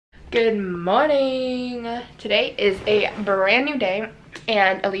Good morning. Today is a brand new day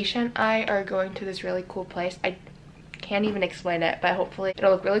and Alicia and I are going to this really cool place. I can't even explain it, but hopefully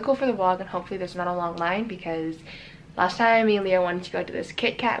it'll look really cool for the vlog and hopefully there's not a long line because last time me and Leah wanted to go to this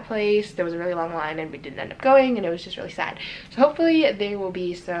Kit Kat place. There was a really long line and we didn't end up going and it was just really sad. So hopefully there will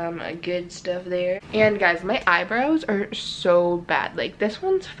be some good stuff there. And guys, my eyebrows are so bad. Like this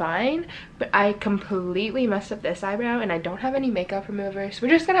one's fine, but I completely messed up this eyebrow and I don't have any makeup remover. So we're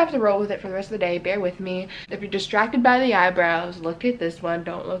just gonna have to roll with it for the rest of the day. Bear with me. If you're distracted by the eyebrows, look at this one.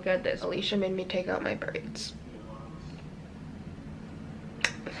 Don't look at this. Alicia made me take out my braids.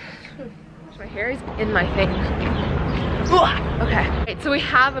 My hair is in my thing. Okay, so we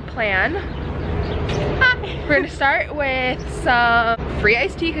have a plan. We're gonna start with some free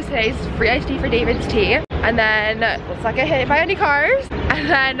iced tea because today's free iced tea for David's tea. And then let's not get hit by any cars. And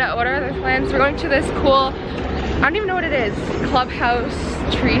then what are other plans? We're going to this cool, I don't even know what it is, clubhouse,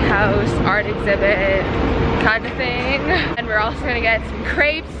 treehouse, art exhibit kind of thing. And we're also gonna get some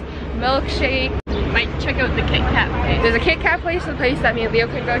crepes, milkshake. Might check out the Kit Kat place. There's a Kit Kat place, the place that me and Leo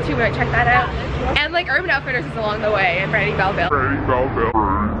could go to. We might check that out. And like Urban Outfitters is along the way and Brandy Belleville.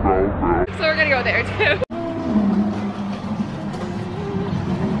 So we're gonna go there too.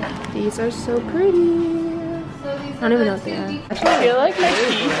 These are so pretty. I don't even know what they are. I feel like my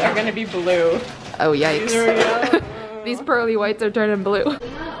teeth are gonna be blue. Oh yikes. These pearly whites are turning blue.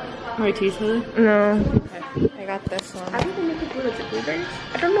 My teeth are? No. Okay. I got this one. I don't think make it blue. Is it blueberries?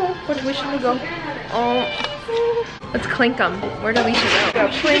 I don't know. Where should we go? Oh. Let's clink them. Where'd Alicia go?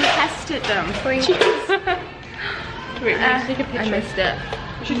 We should have tested them. Clink. Wait, let's take a picture. I missed it.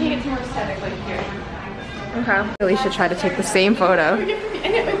 We should take it more aesthetically here. Okay. Alicia tried to take the same photo. You're getting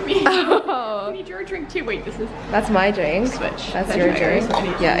in it with me. Oh. I need your drink too. Wait, this is... That's my drink. Switch. That's your drink.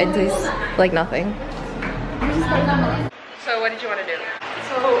 Yeah, it tastes like nothing. So what did you want to do?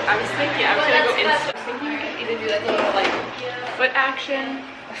 So I was thinking, I was gonna go Insta. I was thinking you could either do like a little like foot action.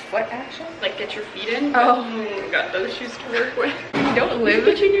 A foot action? Like get your feet in. Oh. Got those shoes to work with. You don't live.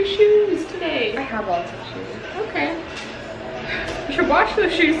 Put your new shoes today. I have lots of shoes. Okay. You should wash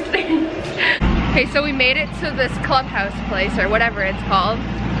those shoes today. Okay, so we made it to this clubhouse place or whatever it's called.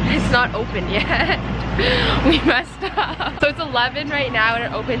 It's not open yet. We messed up. So it's 11 right now and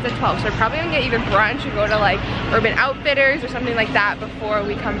it opens at 12. So we're probably gonna get either brunch or go to like Urban Outfitters or something like that before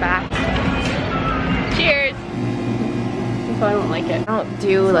we come back. Cheers. I probably won't like it. I don't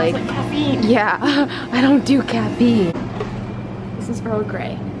do like caffeine. Yeah, I don't do caffeine. This is Earl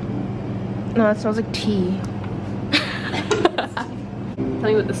Grey. No, that smells like tea. Tell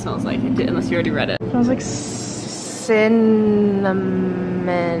me what this smells like, unless you already read it. It smells like cinnamon.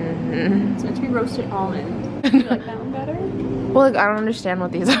 It's meant to be roasted almond. Do you like that one better? Well, like, I don't understand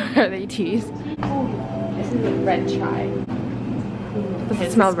what these are. Are they teas? Oh, this is a red chai. Does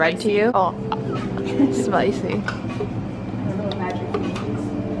it smell red to you? Oh, spicy. I don't know what magic means.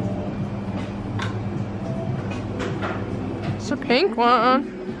 It's a pink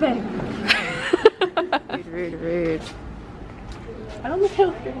one. Rude. I don't think I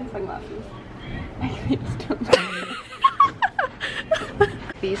look good in sunglasses. I just don't.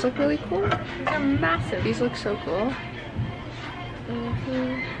 These look really cool. These are massive. These look so cool.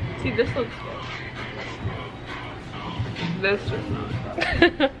 See, this looks good. This does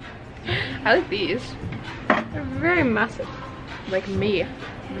not. I like these. They're very massive. Like me.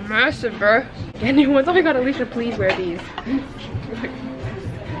 Massive, bro. Anyone's, oh my god, Alicia, please wear these.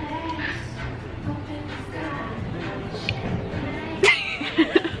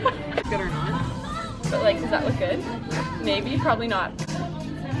 Good or not? But like, does that look good? Maybe, probably not.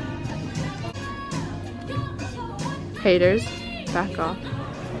 Haters, back off.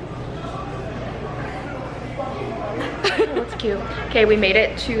 That's cute. Okay, we made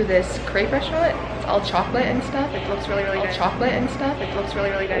it to this crepe restaurant. It's all chocolate and stuff. It looks really, really good. Chocolate and stuff. It looks really,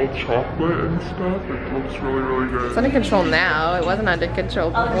 really good. Chocolate and stuff. It looks really, really good. It's under control now. It wasn't under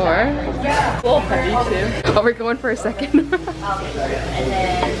control before. A little heavy too. Oh, we're going for a second.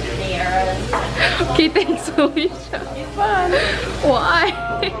 Okay, thanks, Alicia. Fun. Why?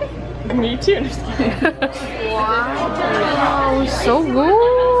 Me too. I'm just kidding. Wow, so good.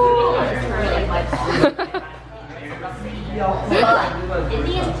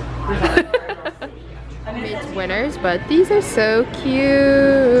 It's winners, but these are so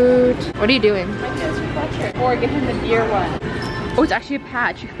cute. What are you doing? Or give him the beer one. Oh, it's actually a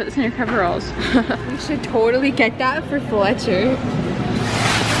patch. You can put this in your coveralls. We should totally get that for Fletcher.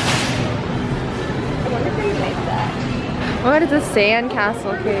 I wonder if they made that. What is a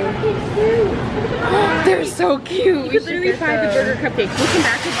sandcastle cake? They're so cute. You could literally buy the burger cupcakes. We'll come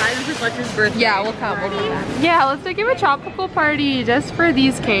back and buy them for Fletcher's birthday. Yeah, we'll come back. Yeah, let's give a tropical party just for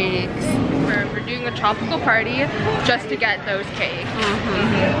these cakes. We're doing a tropical party just to get those cakes.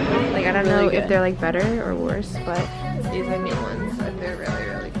 Like, I don't know if they're like better or worse, but these are new ones and they're really,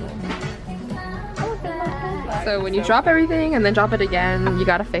 really cool. So when you drop everything and then drop it again, you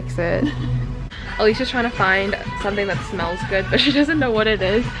gotta fix it. Alicia's trying to find something that smells good, but she doesn't know what it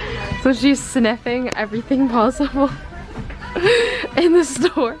is. So she's sniffing everything possible in the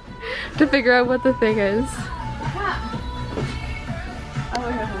store to figure out what the thing is.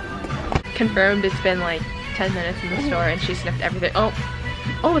 Confirmed it's been like 10 minutes in the store and she sniffed everything.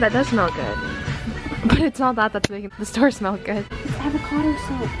 Oh, that does smell good. But it's not that that's making the store smell good. It's avocado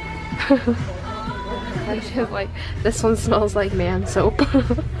soap. And she's like, this one smells like man soap.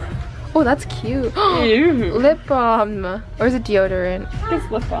 Oh, that's cute. Lip balm. Or is it deodorant? It's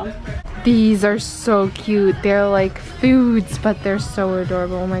lip balm. These are so cute. They're like foods, but they're so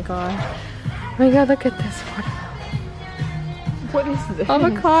adorable. Oh my god. Oh my god, look at this one. What is this?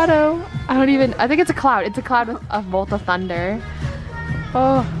 Avocado. I think it's a cloud. It's a cloud with a bolt of thunder.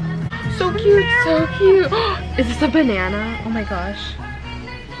 Oh, so cute, so cute. Is this a banana? Oh my gosh.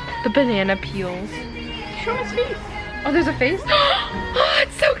 The banana peels. Show his face. Oh, there's a face? Oh,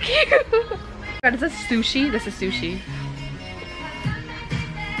 it's so cute. God, is this sushi? This is sushi.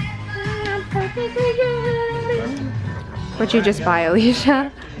 What'd you just buy,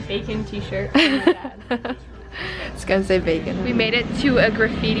 Alicia? Bacon t-shirt. It's gonna say bacon. We made it to a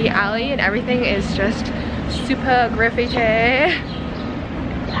graffiti alley and everything is just super graffiti.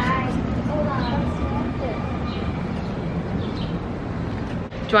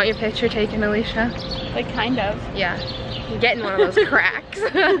 Do you want your picture taken, Alicia? Like, kind of. Yeah. You're getting one of those cracks.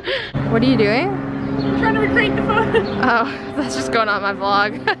 What are you doing? I'm trying to recreate the photo. Oh, that's just going on my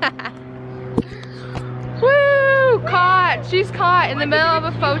vlog. Woo! Caught! She's caught in the middle of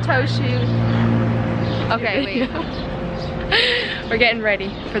a photo shoot. Okay, wait. We're getting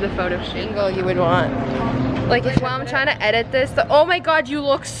ready for the photo shoot. Angle you would want. Like, while I'm trying to edit this, oh my god, you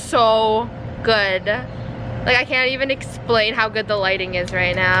look so good. Like, I can't even explain how good the lighting is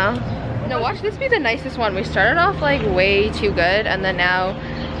right now. No, watch this be the nicest one. We started off like way too good and then now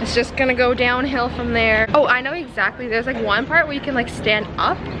it's just gonna go downhill from there. Oh, I know exactly. There's like one part where you can like stand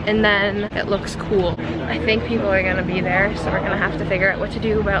up and then it looks cool. I think people are gonna be there, so we're gonna have to figure out what to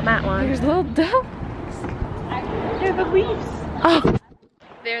do about that one. There's little ducks. They're the leaves. Oh,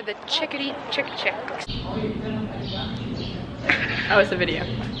 they're the chickadee chicks. Oh, it's a video.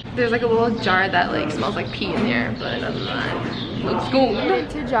 There's like a little jar that like smells like pee in there, but other than that, looks good.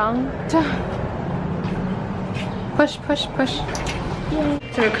 Push, push, push. Yay.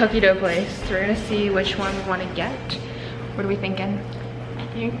 So a cookie dough place. So we're gonna see which one we want to get. What are we thinking? I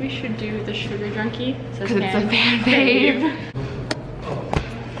think we should do the sugar junkie. Because it's a fan fave.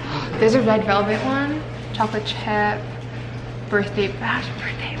 There's a red velvet one, chocolate chip, birthday bash,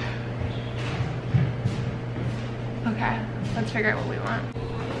 birthday. Okay, let's figure out what we want.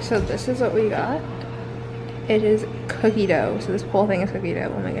 So this is what we got. It is cookie dough. So this whole thing is cookie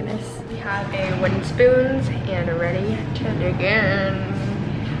dough. Oh my goodness. We have a wooden spoons and are ready to dig in.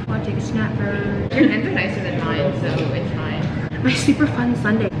 I want to take a snap first. Your hands are nicer than mine, so it's fine. My super fun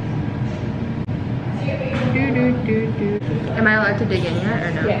Sunday. Am I allowed to dig in yet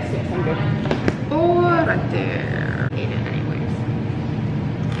or no? Yes, I'm good. Oh, right there. Ate it anyways.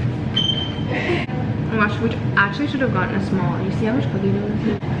 Oh my gosh, we actually should have gotten a small. You see how much cookie dough this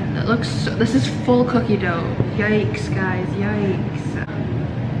is? That looks so, this is full cookie dough. Yikes, guys, yikes.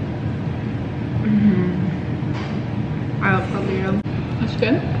 I love cookie dough. That's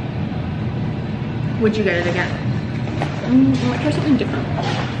good. Would you get it again? I might try something different.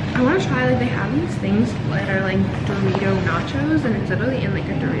 I want to try, like, they have these things that are like Dorito nachos and it's literally in like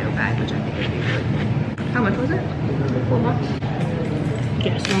a Dorito bag, which I think would be really cool. How much was it? $4.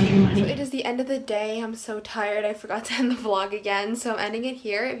 Yes, laundry money. So it is the end of the day. I'm so tired. I forgot to end the vlog again, so I'm ending it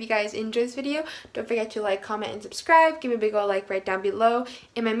here. If you guys enjoyed this video, don't forget to like, comment, and subscribe. Give me a big ol' like right down below.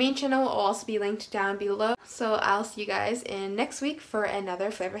 And my main channel will also be linked down below. So I'll see you guys in next week for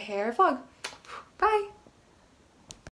another Flavor Hair vlog. Bye!